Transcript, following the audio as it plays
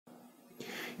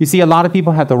You see, a lot of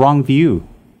people have the wrong view.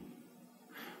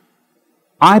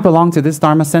 I belong to this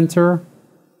Dharma center.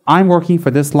 I'm working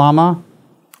for this Lama.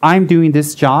 I'm doing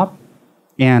this job.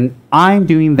 And I'm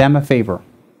doing them a favor.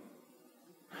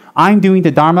 I'm doing the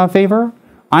Dharma a favor.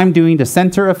 I'm doing the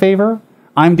center a favor.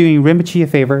 I'm doing Rinpoche a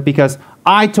favor because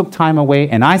I took time away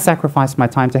and I sacrificed my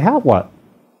time to help what?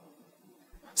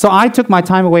 So I took my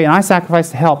time away and I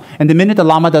sacrificed to help. And the minute the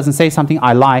Lama doesn't say something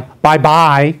I like,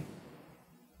 bye-bye.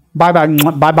 Bye-bye,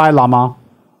 bye-bye, Lama.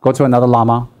 Go to another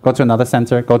Lama. Go to another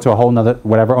center. Go to a whole nother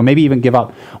whatever. Or maybe even give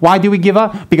up. Why do we give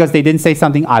up? Because they didn't say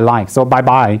something I like. So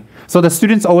bye-bye. So the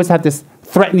students always have this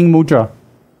threatening mudra.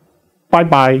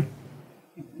 Bye-bye.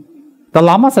 The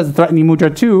Lama says threatening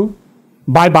mudra too.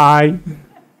 Bye-bye.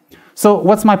 So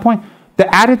what's my point?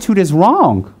 The attitude is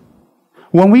wrong.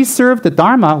 When we serve the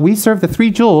Dharma, we serve the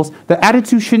three jewels, the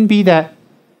attitude shouldn't be that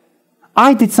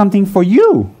I did something for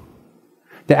you.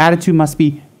 The attitude must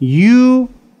be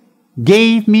you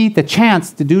gave me the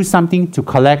chance to do something to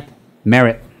collect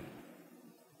merit.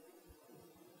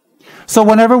 So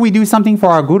whenever we do something for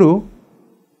our Guru,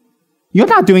 you're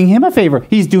not doing him a favor.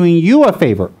 He's doing you a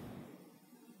favor.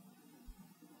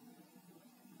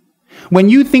 When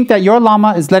you think that your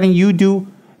Lama is let you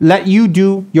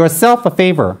do yourself a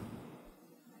favor,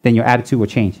 then your attitude will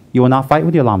change. You will not fight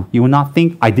with your Lama. You will not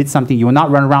think, I did something. You will not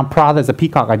run around proud as a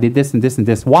peacock. I did this and this and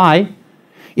this. Why?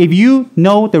 If you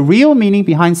know the real meaning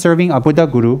behind serving a Buddha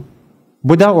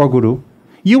or Guru,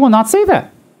 you will not say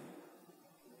that.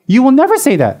 You will never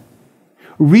say that.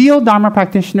 Real Dharma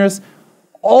practitioners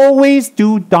always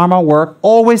do Dharma work,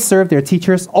 always serve their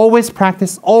teachers, always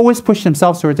practice, always push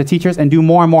themselves towards the teachers and do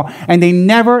more and more. And they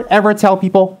never ever tell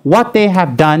people what they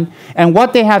have done. And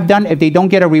what they have done, if they don't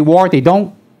get a reward, they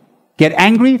don't get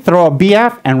angry, throw a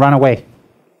BF, and run away.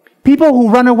 People who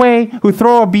run away, who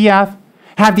throw a BF,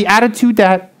 have the attitude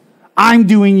that I'm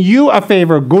doing you a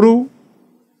favor, Guru,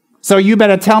 so you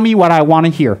better tell me what I want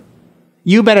to hear.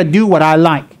 You better do what I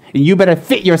like, and you better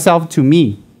fit yourself to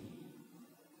me.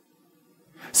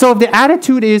 So if the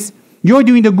attitude is, you're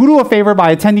doing the Guru a favor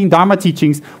by attending Dharma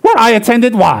teachings, what, I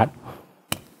attended what?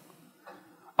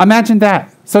 Imagine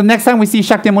that. So next time we see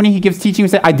Shakyamuni, he gives teaching, we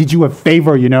say, I did you a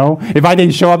favor, you know. If I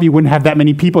didn't show up, you wouldn't have that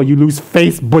many people. You lose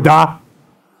face, Buddha.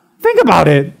 Think about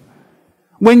it.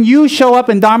 When you show up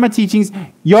in Dharma teachings,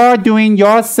 you're doing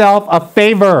yourself a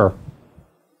favor.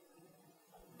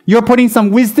 You're putting some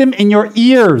wisdom in your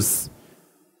ears.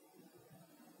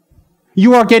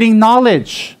 You are getting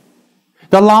knowledge.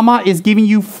 The Lama is giving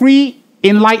you free,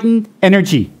 enlightened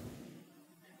energy.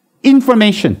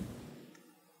 Information.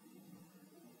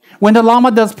 When the Lama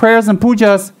does prayers and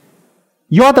pujas,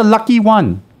 you're the lucky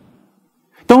one.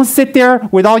 Don't sit there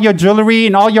with all your jewelry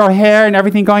and all your hair and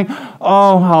everything going,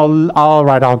 oh, all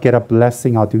right, I'll get a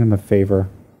blessing. I'll do him a favor.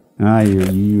 Oh,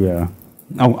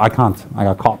 I can't. I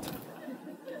got caught.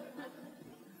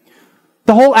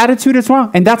 The whole attitude is wrong.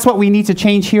 And that's what we need to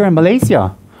change here in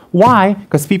Malaysia. Why?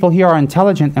 Because people here are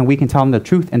intelligent and we can tell them the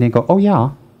truth and they go, oh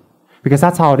yeah. Because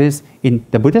that's how it is in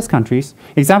the Buddhist countries.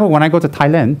 Example, when I go to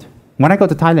Thailand,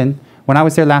 when I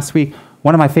was there last week,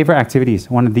 one of my favorite activities,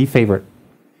 one of the favorite,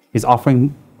 is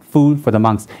offering food for the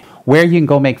monks. Where you can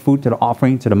go make food to the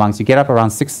offering to the monks. You get up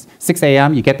around 6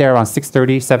 a.m., you get there around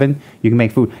 6:30, 7, you can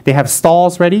make food. They have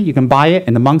stalls ready, you can buy it,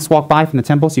 and the monks walk by from the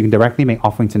temple, so you can directly make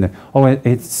offering to them. Oh,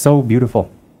 it's so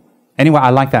beautiful. Anyway, I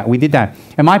like that. We did that.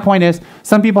 And my point is,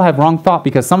 some people have wrong thought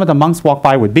because some of the monks walk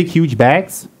by with big, huge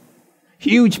bags.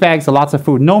 Huge bags of lots of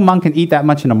food. No monk can eat that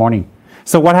much in the morning.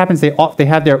 So what happens, they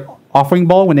have their offering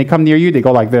bowl. When they come near you, they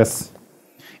go like this.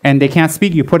 And they can't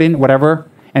speak. You put in whatever.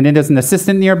 And then there's an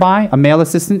assistant nearby, a male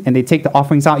assistant, and they take the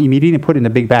offerings out immediately and put it in the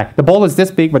big bag. The bowl is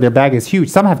this big, but their bag is huge.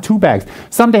 Some have 2 bags.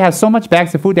 Some, they have so much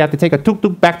bags of food, they have to take a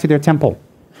tuk-tuk back to their temple.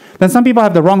 Then some people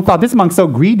have the wrong thought. This monk's so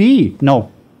greedy.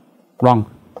 No. Wrong.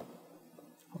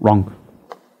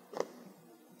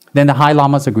 Then the high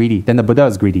lamas are greedy. Then the Buddha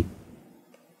is greedy.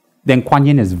 Then Kuan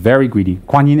Yin is very greedy.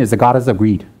 Kuan Yin is the goddess of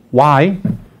greed. Why?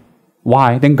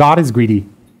 Then God is greedy.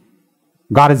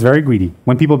 God is very greedy.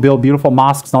 When people build beautiful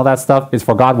mosques and all that stuff, it's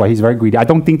for God. Why? He's very greedy. I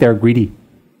don't think they're greedy.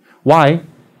 Why?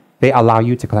 They allow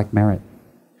you to collect merit.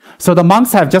 So the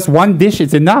monks have just one dish.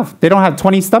 It's enough. They don't have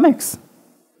 20 stomachs.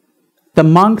 The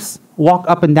monks walk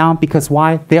up and down because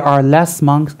why? There are less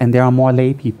monks and there are more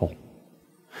lay people.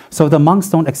 So if the monks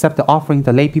don't accept the offering,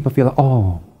 the lay people feel like,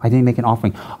 oh, I didn't make an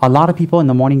offering. A lot of people in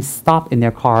the morning stop in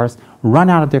their cars, run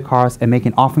out of their cars and make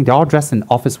an offering. They're all dressed in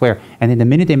office wear. And then the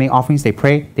minute they make offerings, they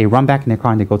pray, they run back in their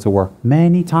car and they go to work.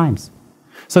 Many times.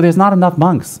 So there's not enough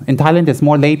monks. In Thailand, there's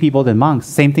more lay people than monks.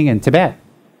 Same thing in Tibet.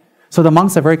 So the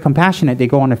monks are very compassionate. They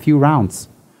go on a few rounds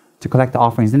to collect the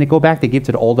offerings. Then they go back, they give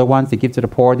to the older ones, they give to the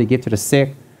poor, they give to the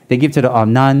sick. They give to the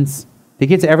nuns. They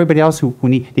give to everybody else who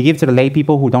need. They give to the lay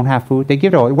people who don't have food. They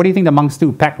give to, what do you think the monks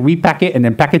do? Repack it and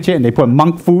then package it and they put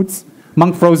monk foods,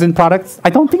 monk frozen products? I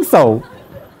don't think so.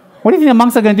 What do you think the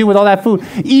monks are going to do with all that food?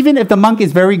 Even if the monk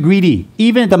is very greedy,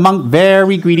 even if the monk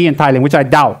very greedy in Thailand, which I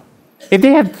doubt, if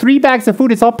they have 3 bags of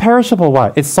food, it's all perishable.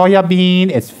 What? It's soya bean,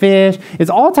 it's fish, it's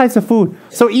all types of food.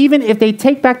 So even if they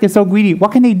take back, they're so greedy,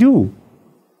 what can they do?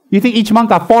 You think each monk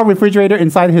got 4 refrigerators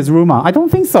inside his room? I don't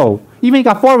think so. Even he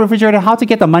got 4 refrigerators, how to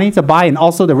get the money to buy and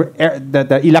also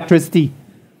the electricity.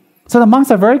 So the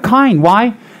monks are very kind.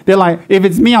 Why? They're like, if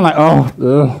it's me, I'm like,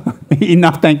 oh,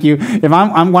 enough, thank you. If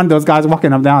I'm one of those guys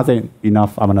walking up down, I say,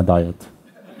 enough, I'm on a diet.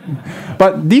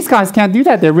 But these guys can't do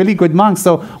that. They're really good monks.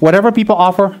 So whatever people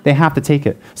offer, they have to take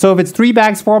it. So if it's 3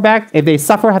 bags, 4 bags, if they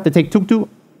suffer, have to take tuk-tuk,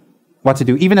 what to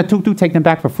do? Even a tuk-tuk, take them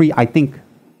back for free, I think.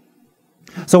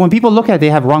 So when people look at it, they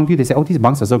have wrong view. They say, oh, these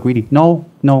monks are so greedy. No,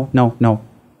 no, no, no.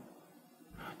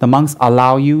 The monks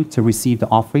allow you to receive the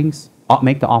offerings,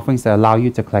 make the offerings that allow you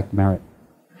to collect merit.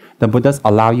 The Buddhas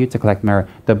allow you to collect merit.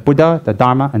 The Buddha, the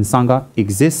Dharma, and Sangha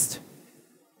exist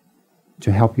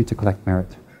to help you to collect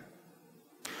merit.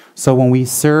 So when we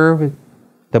serve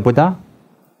the Buddha,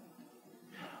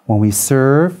 when we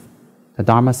serve the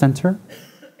Dharma Center,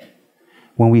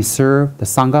 when we serve the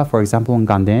Sangha, for example, in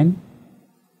Ganden,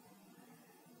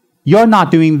 you're not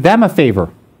doing them a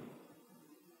favor.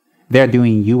 They're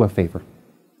doing you a favor.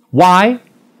 Why?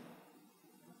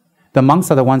 The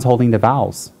monks are the ones holding the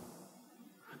vows.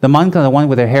 The monks are the ones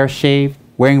with their hair shaved,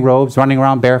 wearing robes, running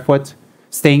around barefoot,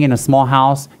 staying in a small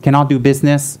house, cannot do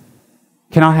business,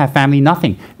 cannot have family,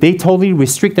 nothing. They totally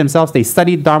restrict themselves. They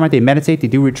study Dharma, they meditate, they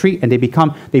do retreat, and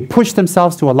they push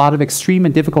themselves to a lot of extreme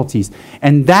and difficulties.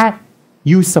 And that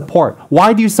you support.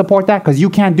 Why do you support that? Because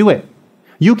you can't do it.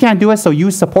 You can't do it, so you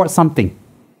support something.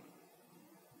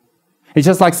 It's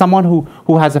just like someone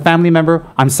who has a family member,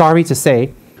 I'm sorry to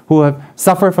say, who have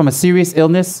suffered from a serious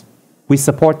illness. We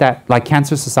support that, like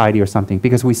Cancer Society or something,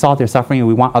 because we saw their suffering and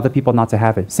we want other people not to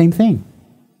have it. Same thing.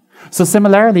 So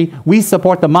similarly, we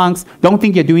support the monks. Don't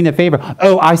think you're doing a favor.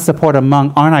 Oh, I support a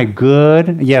monk. Aren't I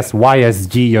good? Yes,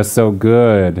 YSG, you're so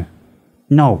good.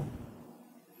 No.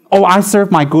 Oh, I serve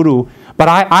my guru, but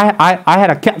I had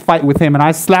a cat fight with him and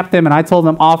I slapped him and I told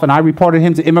him off and I reported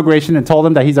him to immigration and told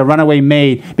him that he's a runaway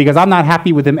maid because I'm not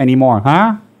happy with him anymore.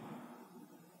 Huh?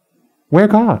 Where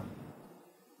God?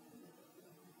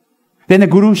 Then the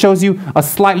guru shows you a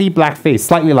slightly black face,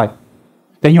 slightly like,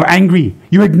 then you're angry.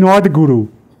 You ignore the guru.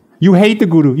 You hate the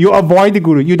guru. You avoid the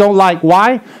guru. You don't like.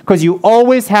 Why? Because you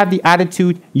always have the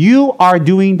attitude, you are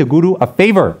doing the guru a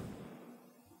favor.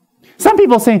 Some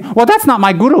people say, well, that's not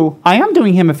my guru. I am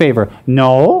doing him a favor.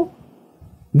 No.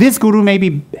 This guru may be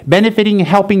benefiting and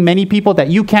helping many people that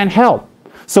you can't help.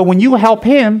 So when you help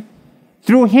him,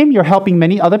 through him, you're helping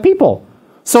many other people.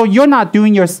 So you're not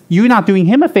doing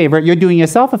him a favor, you're doing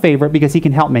yourself a favor because he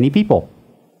can help many people.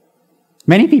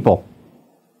 Many people.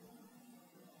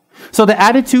 So the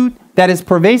attitude that is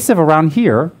pervasive around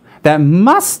here that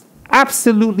must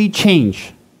absolutely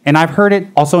change, and I've heard it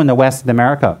also in the West, in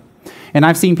America, and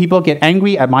I've seen people get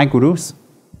angry at my gurus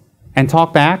and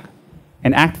talk back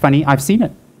and act funny. I've seen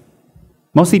it.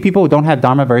 Mostly people who don't have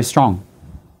Dharma very strong,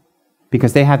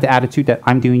 because they have the attitude that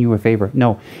I'm doing you a favor.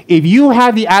 No. If you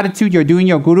have the attitude you're doing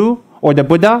your guru or the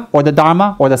Buddha or the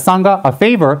Dharma or the Sangha a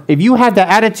favor, if you have that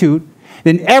attitude,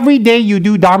 then every day you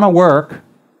do Dharma work,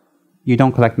 you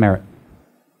don't collect merit.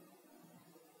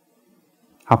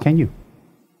 How can you?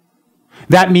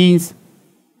 That means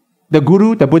the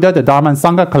guru, the Buddha, the Dharma, and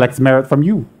Sangha collects merit from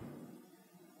you.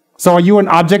 So are you an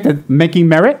object of making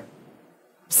merit?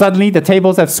 Suddenly the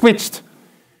tables have switched.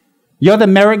 You're the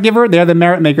merit giver, they're the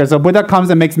merit maker. So Buddha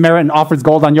comes and makes merit and offers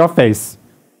gold on your face.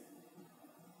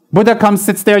 Buddha comes,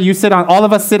 sits there, you sit on, all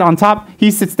of us sit on top.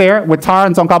 He sits there with Tara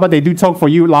and Tsongkhapa, they do talk for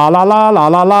you. La la la, la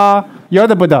la la. You're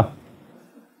the Buddha.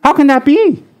 How can that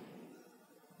be?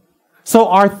 So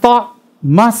our thought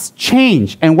must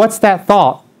change. And what's that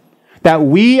thought? That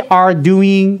we are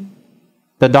doing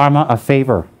the Dharma a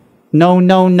favor. No,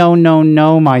 no, no, no,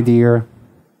 no, my dear.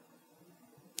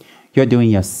 You're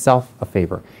doing yourself a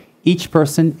favor. Each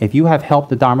person, if you have helped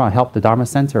the Dharma, helped the Dharma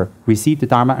Center, receive the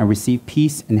Dharma and receive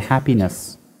peace and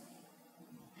happiness,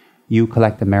 you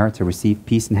collect the merit to receive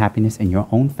peace and happiness in your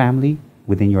own family,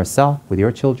 within yourself, with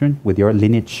your children, with your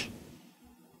lineage.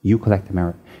 You collect the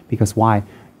merit. Because why?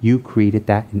 You created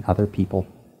that in other people.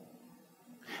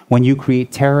 When you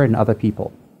create terror in other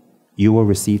people, you will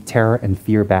receive terror and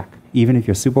fear back. Even if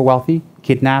you're super wealthy,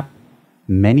 kidnapped,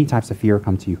 many types of fear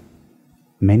come to you.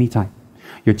 Many times.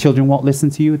 Your children won't listen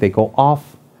to you. They go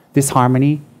off.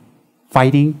 Disharmony,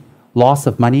 fighting, loss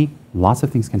of money. Lots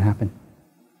of things can happen.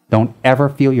 Don't ever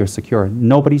feel you're secure.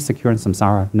 Nobody's secure in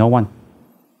samsara. No one.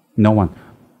 No one.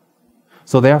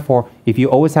 So therefore, if you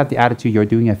always have the attitude you're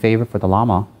doing a favor for the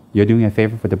Lama, you're doing a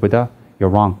favor for the Buddha, you're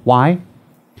wrong. Why?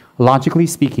 Logically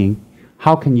speaking,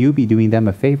 how can you be doing them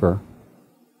a favor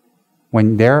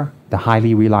when they're the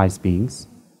highly realized beings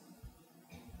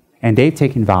and they've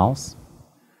taken vows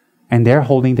and they're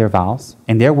holding their vows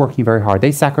and they're working very hard.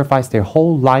 They sacrifice their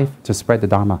whole life to spread the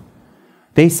Dharma.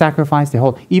 They sacrifice their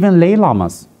whole, even lay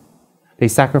lamas, they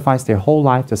sacrifice their whole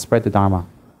life to spread the Dharma.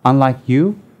 Unlike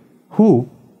you, who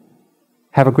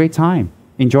have a great time,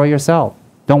 enjoy yourself,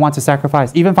 don't want to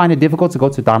sacrifice, even find it difficult to go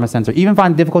to Dharma center, even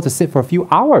find it difficult to sit for a few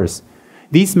hours.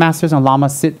 These masters and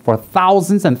lamas sit for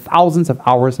thousands and thousands of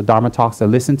hours of Dharma talks to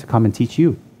listen to come and teach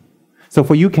you. So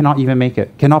for you, cannot even make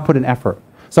it, cannot put in effort.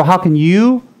 So how can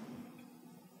you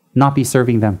not be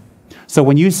serving them? So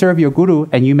when you serve your guru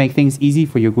and you make things easy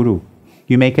for your guru,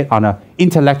 you make it on an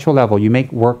intellectual level, you make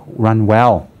work run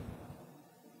well.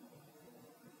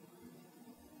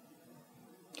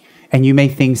 And you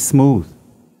make things smooth.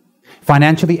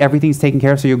 Financially, everything's taken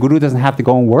care of, so your guru doesn't have to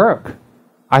go and work.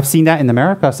 I've seen that in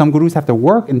America. Some gurus have to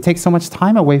work and take so much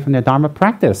time away from their Dharma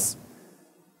practice.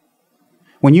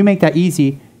 When you make that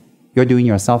easy, you're doing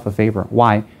yourself a favor.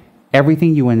 Why?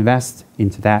 Everything you invest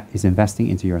into that is investing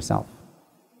into yourself.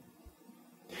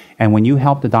 And when you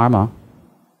help the Dharma,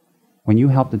 you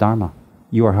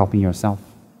are helping yourself.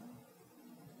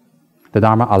 The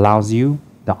Dharma allows you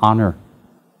the honor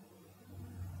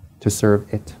to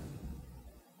serve it.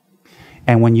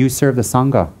 And when you serve the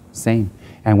Sangha, same.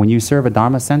 And when you serve a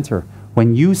Dharma center,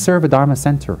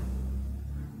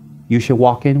 you should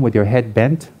walk in with your head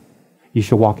bent. You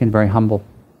should walk in very humble.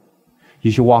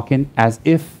 You should walk in as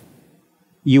if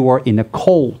you were in the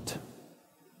cold,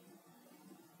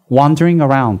 wandering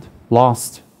around,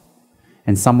 lost.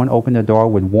 And someone opened the door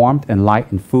with warmth and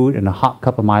light and food and a hot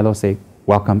cup of Milo, say,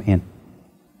 welcome in.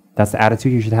 That's the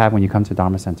attitude you should have when you come to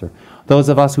Dharma center. Those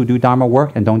of us who do Dharma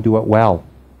work and don't do it well,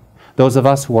 those of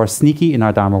us who are sneaky in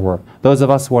our Dharma work, those of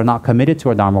us who are not committed to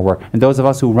our Dharma work, and those of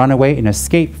us who run away and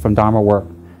escape from Dharma work,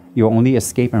 you only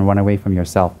escape and run away from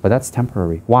yourself. But that's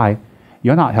temporary. Why?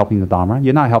 You're not helping the Dharma,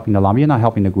 you're not helping the Lama, you're not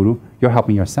helping the Guru, you're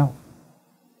helping yourself.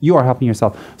 You are helping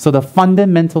yourself. So the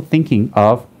fundamental thinking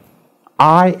of,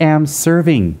 I am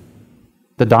serving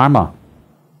the Dharma,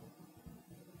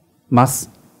 must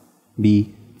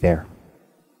be there.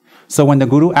 So when the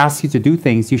Guru asks you to do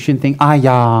things, you shouldn't think,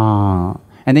 yeah.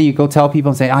 And then you go tell people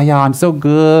and say, yeah, I'm so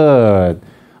good.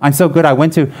 I'm so good. I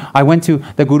went to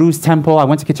the Guru's temple. I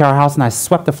went to Kichara house and I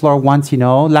swept the floor once,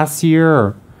 last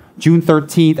year, June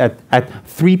 13th at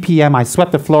 3 p.m. I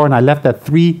swept the floor and I left at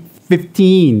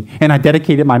 3:15 and I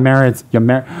dedicated my merits.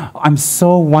 I'm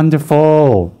so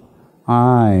wonderful.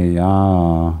 That's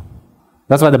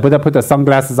why the Buddha put the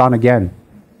sunglasses on again.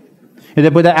 If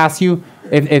the Buddha asks you,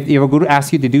 if your Guru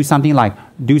asks you to do something like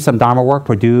do some Dharma work,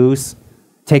 produce,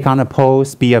 take on a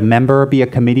post, be a member, be a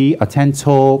committee, attend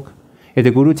talk. If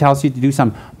the Guru tells you to do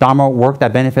some Dharma work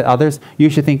that benefit others, you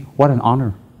should think, what an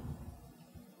honor.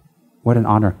 What an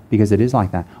honor, because it is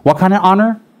like that. What kind of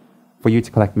honor? For you to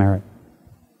collect merit.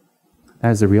 That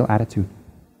is the real attitude.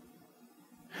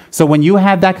 So when you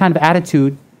have that kind of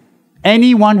attitude,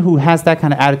 anyone who has that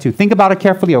kind of attitude, think about it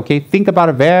carefully, okay? Think about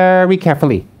it very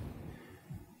carefully.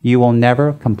 You will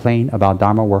never complain about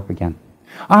Dharma work again.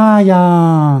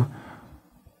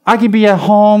 I can be at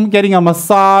home getting a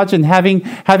massage and having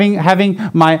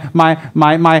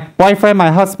my boyfriend,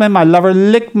 my husband, my lover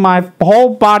lick my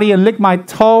whole body and lick my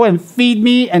toe and feed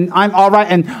me and I'm all right.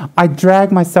 And I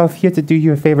drag myself here to do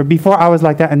you a favor. Before I was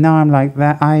like that and now I'm like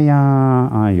that.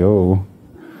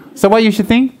 So what you should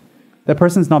think? The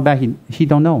person's not bad. He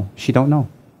don't know. She don't know.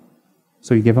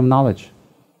 So you give him knowledge.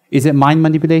 Is it mind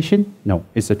manipulation? No,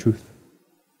 it's the truth.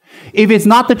 If it's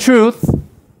not the truth,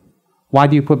 why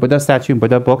do you put Buddha statue and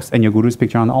Buddha books and your Guru's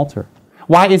picture on the altar?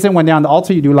 Why isn't when they're on the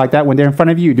altar you do like that? When they're in front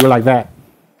of you, you do like that.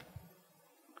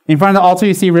 In front of the altar,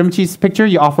 you see Rinpoche's picture,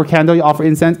 you offer candle, you offer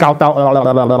incense.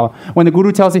 When the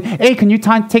Guru tells you, hey, can you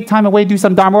take time away, do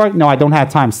some Dharma work? No, I don't have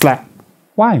time. Slap.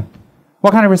 Why?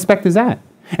 What kind of respect is that?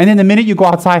 And then the minute you go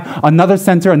outside, another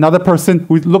center, another person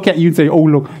would look at you and say, oh,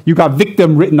 look, you got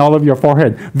victim written all over your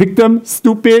forehead. Victim,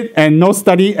 stupid, and no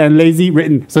study, and lazy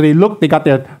written. So they got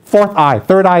their fourth eye.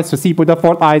 Third eye is to see Buddha,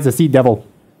 fourth eye is to see devil.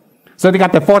 So they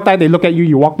got their fourth eye, they look at you,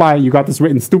 you walk by, you got this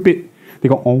written, stupid. They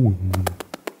go, oh,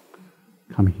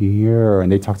 come here. And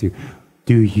they talk to you.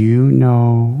 Do you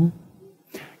know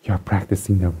you're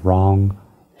practicing the wrong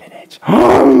lineage?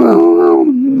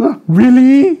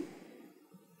 Really?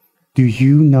 Do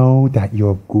you know that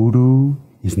your Guru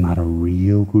is not a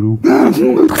real Guru?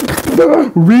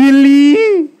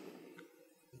 Really?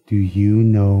 do you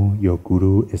know your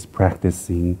guru is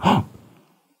practicing the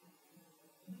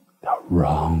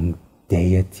wrong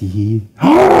deity?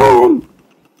 Oh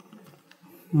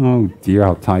dear,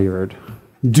 how tired.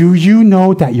 Do you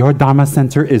know that your Dharma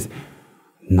center is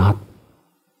not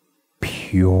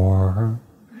pure?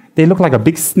 They look like a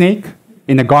big snake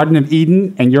in the Garden of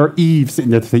Eden, and you're Eve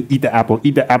sitting there saying, eat the apple,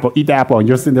 eat the apple, eat the apple. And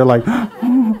you're sitting there like,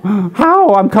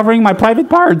 how? I'm covering my private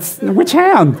parts. Which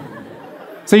hand?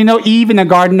 So you know Eve in the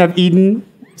Garden of Eden?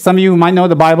 Some of you might know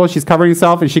the Bible. She's covering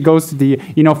herself, and she goes to the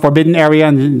forbidden area,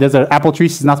 and there's an apple tree.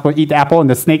 She's not supposed to eat the apple, and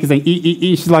the snake is saying, eat, eat,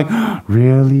 eat. She's like,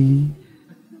 really?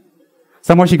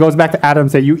 Somewhere she goes back to Adam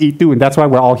and says, you eat too, and that's why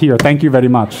we're all here. Thank you very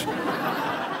much.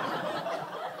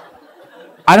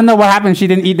 I don't know what happened. She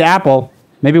didn't eat the apple.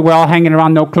 Maybe we're all hanging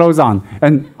around, no clothes on.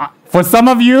 And for some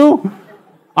of you,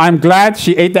 I'm glad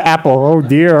she ate the apple. Oh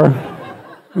dear.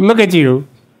 Look at you.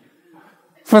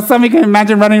 For some, you can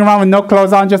imagine running around with no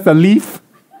clothes on, just a leaf.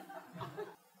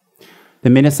 The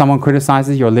minute someone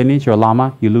criticizes your lineage, your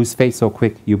Lama, you lose faith so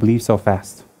quick, you believe so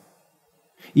fast.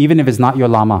 Even if it's not your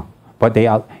Lama, but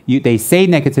they say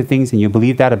negative things and you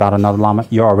believe that about another Lama,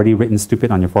 you're already written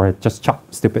stupid on your forehead. Just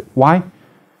chop, stupid. Why?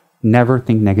 Never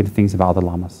think negative things about other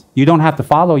Lamas. You don't have to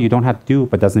follow, you don't have to do,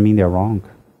 but doesn't mean they're wrong.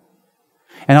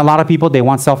 And a lot of people, they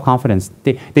want self-confidence.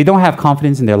 They don't have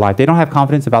confidence in their life. They don't have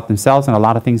confidence about themselves and a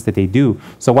lot of things that they do.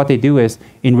 So what they do is,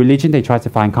 in religion, they try to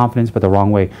find confidence, but the wrong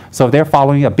way. So if they're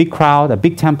following a big crowd, a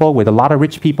big temple with a lot of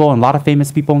rich people and a lot of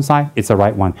famous people inside, it's the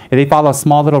right one. If they follow a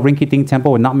small little rinky-dink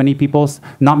temple with not many people,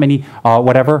 not many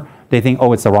whatever, they think,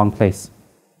 oh, it's the wrong place.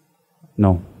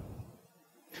 No.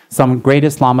 Some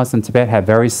greatest lamas in Tibet have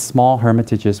very small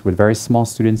hermitages with very small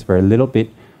students, very little bit,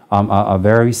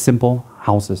 very simple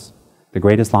houses. The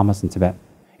greatest lamas in Tibet.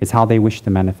 It's how they wish to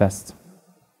manifest.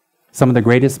 Some of the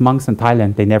greatest monks in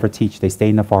Thailand, they never teach. They stay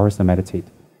in the forest and meditate.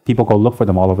 People go look for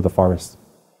them all over the forest.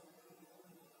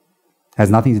 Has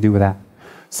nothing to do with that.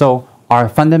 So our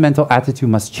fundamental attitude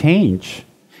must change.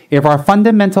 If our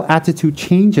fundamental attitude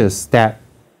changes, that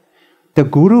the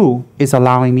Guru is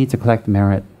allowing me to collect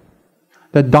merit.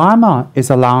 The Dharma is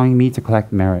allowing me to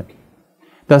collect merit.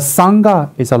 The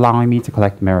Sangha is allowing me to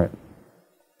collect merit.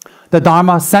 The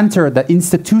Dharma center, the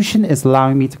institution is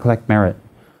allowing me to collect merit.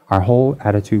 Our whole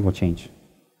attitude will change.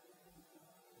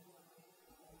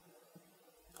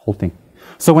 Whole thing.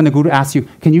 So when the Guru asks you,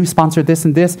 can you sponsor this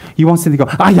and this? You won't simply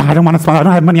go, yeah, I don't want to sponsor, I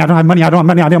don't have money, I don't have money, I don't have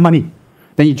money, I don't have money.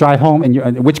 Then you drive home,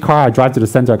 and which car? I drive to the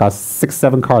center, I got 6,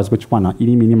 7 cars. Which one?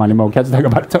 Eeny, meeny, miny, mo, catch that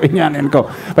about it, and go.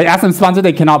 But you ask them to sponsor,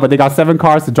 they cannot, but they got 7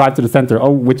 cars to drive to the center.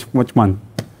 Oh, which one?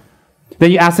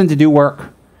 Then you ask them to do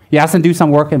work. You ask them to do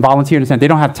some work and volunteer in the center. They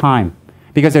don't have time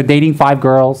because they're dating 5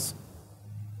 girls.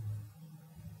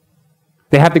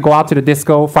 They have to go out to the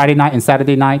disco Friday night and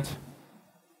Saturday night.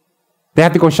 They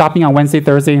have to go shopping on Wednesday,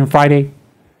 Thursday, and Friday.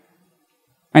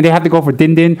 And they have to go for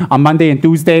din din on Monday and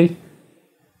Tuesday.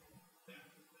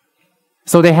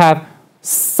 So they have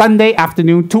Sunday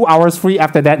afternoon, 2 hours free.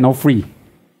 After that, no free.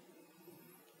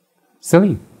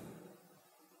 Silly.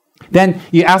 Then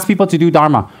you ask people to do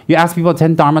Dharma. You ask people to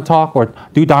attend Dharma talk or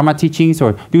do Dharma teachings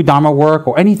or do Dharma work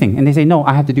or anything. And they say, no,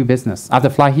 I have to do business. I have to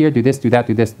fly here, do this, do that,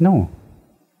 do this. No.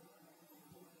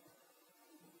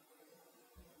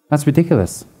 That's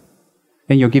ridiculous.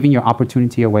 Then you're giving your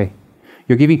opportunity away.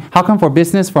 You're giving, how come for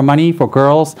business, for money, for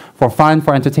girls, for fun,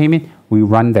 for entertainment, we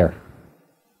run there?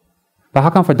 But how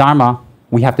come for Dharma,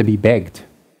 we have to be begged?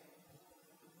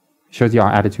 Shows you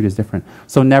our attitude is different.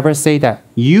 So never say that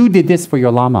you did this for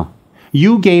your Lama.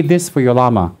 You gave this for your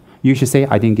Lama. You should say,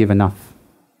 I didn't give enough.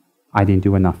 I didn't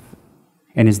do enough.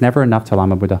 And it's never enough to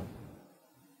Lama Buddha.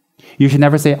 You should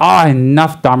never say,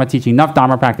 enough Dharma teaching, enough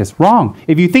Dharma practice. Wrong.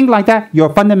 If you think like that, your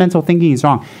fundamental thinking is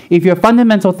wrong. If your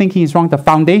fundamental thinking is wrong, the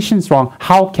foundation is wrong.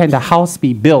 How can the house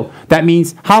be built? That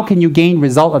means, how can you gain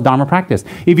result of Dharma practice?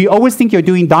 If you always think you're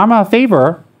doing Dharma a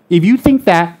favor, if you think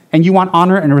that, and you want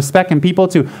honor and respect and people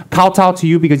to kowtow to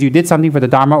you because you did something for the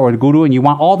Dharma or the Guru and you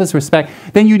want all this respect,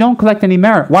 then you don't collect any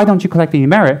merit. Why don't you collect any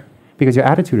merit? Because your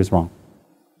attitude is wrong.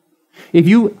 If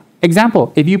you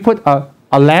put a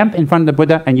lamp in front of the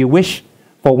Buddha and you wish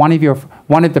for one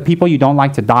of the people you don't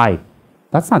like to die,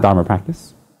 that's not Dharma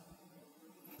practice.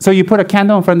 So you put a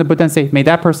candle in front of the Buddha and say, may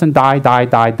that person die, die,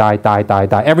 die, die, die, die,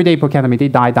 die. Every day you put a candle, may they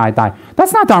die, die, die.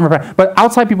 That's not Dharma practice. But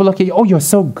outside people look at you, you're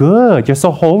so good, you're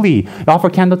so holy. You offer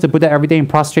candle to Buddha every day and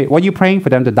prostrate. What are you praying? For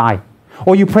them to die.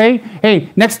 Or you pray, hey,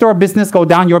 next door business go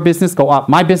down, your business go up.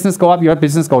 My business go up, your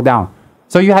business go down.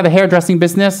 So you have a hairdressing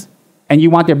business and you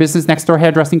want their business next door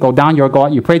hairdressing go down, your go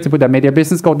up. You pray to Buddha, may their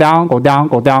business go down, go down,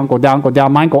 go down, go down, go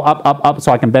down. Mine go up, up, up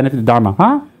so I can benefit the Dharma.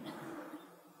 Huh?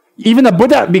 Even the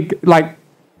Buddha be like,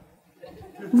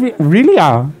 really?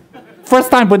 first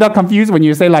time Buddha confused when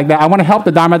you say like that. I want to help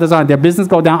the Dharma, their business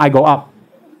go down, I go up.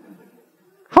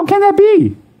 How can that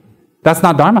be? That's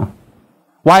not Dharma.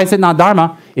 Why is it not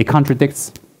Dharma? It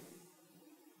contradicts.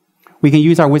 We can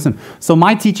use our wisdom. So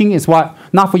my teaching is what?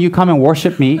 Not for you to come and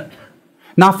worship me.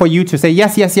 Not for you to say,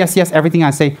 yes, yes, yes, yes, everything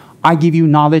I say. I give you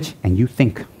knowledge and you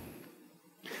think.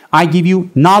 I give you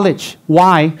knowledge.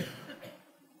 Why?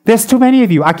 There's too many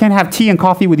of you. I can't have tea and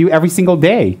coffee with you every single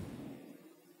day.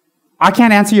 I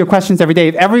can't answer your questions every day.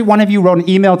 If every one of you wrote an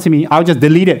email to me, I would just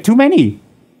delete it. Too many.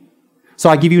 So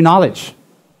I give you knowledge.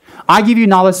 I give you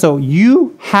knowledge so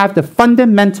you have the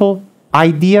fundamental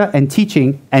idea and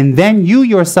teaching, and then you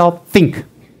yourself think.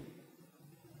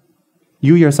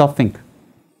 You yourself think.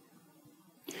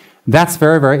 That's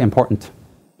very, very important.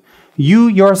 You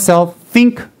yourself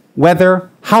think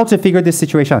how to figure this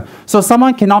situation out. So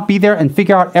someone cannot be there and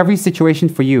figure out every situation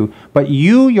for you, but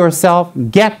you yourself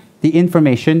get the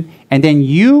information and then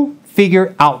you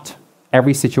figure out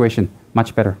every situation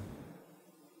much better.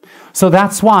 So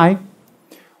that's why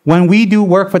when we do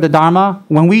work for the Dharma,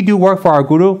 when we do work for our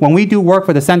Guru, when we do work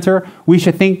for the center, we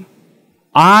should think,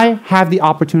 I have the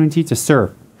opportunity to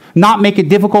serve. Not make it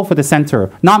difficult for the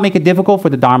center, not make it difficult for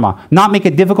the Dharma, not make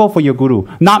it difficult for your Guru,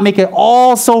 not make it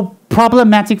all so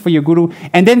problematic for your Guru.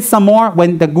 And then some more,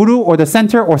 when the Guru or the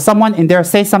center or someone in there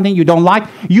says something you don't like,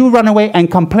 you run away and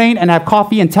complain and have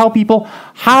coffee and tell people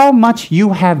how much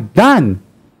you have done.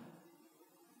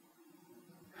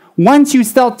 Once you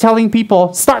start telling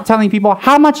people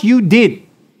how much you did,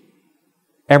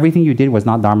 everything you did was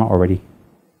not Dharma already.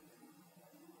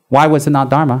 Why was it not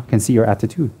Dharma? Can see your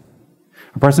attitude.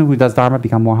 A person who does Dharma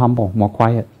becomes more humble, more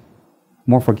quiet,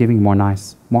 more forgiving, more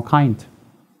nice, more kind.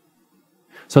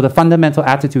 So the fundamental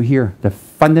attitude here, the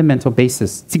fundamental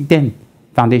basis, Tsikden,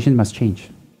 foundation must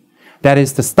change. That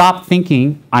is to stop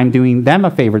thinking, I'm doing them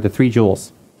a favor, the 3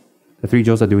 jewels. The 3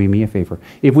 jewels are doing me a favor.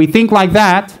 If we think like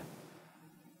that,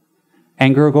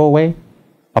 anger will go away,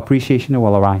 appreciation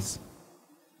will arise.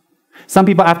 Some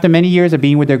people, after many years of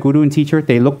being with their Guru and teacher,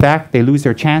 they look back, they lose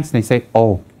their chance, and they say,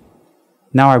 oh,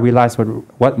 now I realize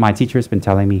what my teacher has been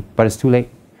telling me, but it's too late.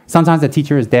 Sometimes the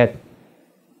teacher is dead.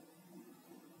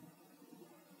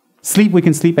 Sleep, we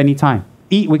can sleep anytime.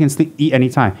 Eat, we can eat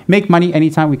anytime. Make money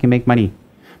anytime, we can make money.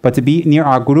 But to be near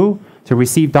our Guru, to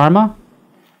receive Dharma,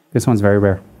 this one's very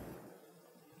rare.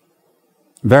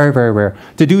 Very, very rare.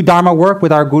 To do Dharma work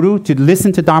with our Guru, to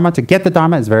listen to Dharma, to get the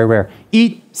Dharma is very rare.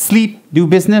 Eat, sleep, do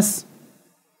business,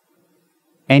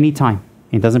 anytime.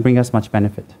 It doesn't bring us much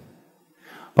benefit.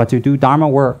 But to do Dharma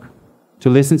work, to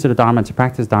listen to the Dharma, to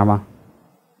practice Dharma,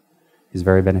 is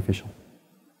very beneficial.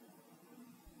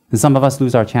 And some of us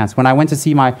lose our chance. When I went to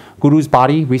see my Guru's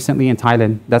body recently in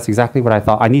Thailand, that's exactly what I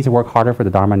thought. I need to work harder for the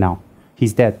Dharma now.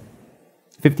 He's dead.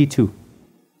 52.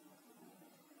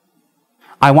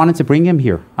 I wanted to bring him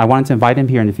here. I wanted to invite him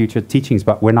here in the future teachings,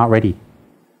 but we're not ready.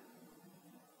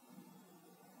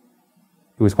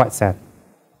 It was quite sad.